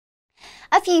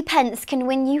A few pence can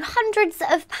win you hundreds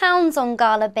of pounds on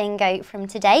Gala Bingo from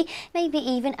today, maybe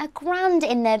even a grand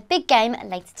in their big game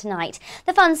later tonight.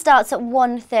 The fun starts at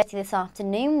 1:30 this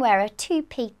afternoon, where a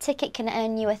 2p ticket can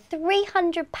earn you a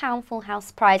 £300 full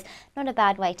house prize. Not a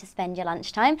bad way to spend your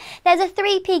lunchtime. There's a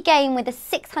 3p game with a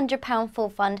 £600 full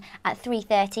fund at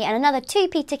 3:30 and another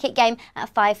 2p ticket game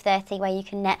at 5:30 where you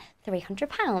can net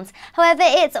 £300. However,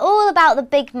 it's all about the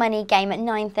big money game at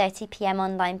 9:30 p.m.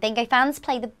 online. Bingo fans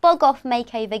play the BOGOF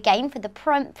Makeover game for the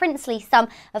princely sum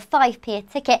of 5p a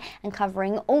ticket, and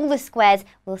covering all the squares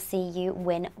will see you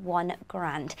win £1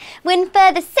 grand. Win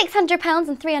further £600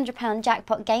 and £300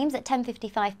 jackpot games at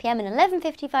 10:55 p.m. and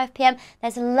 11:55 p.m.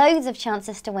 There's loads of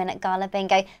chances to win at Gala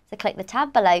Bingo, so click the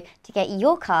tab below to get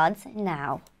your cards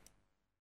now.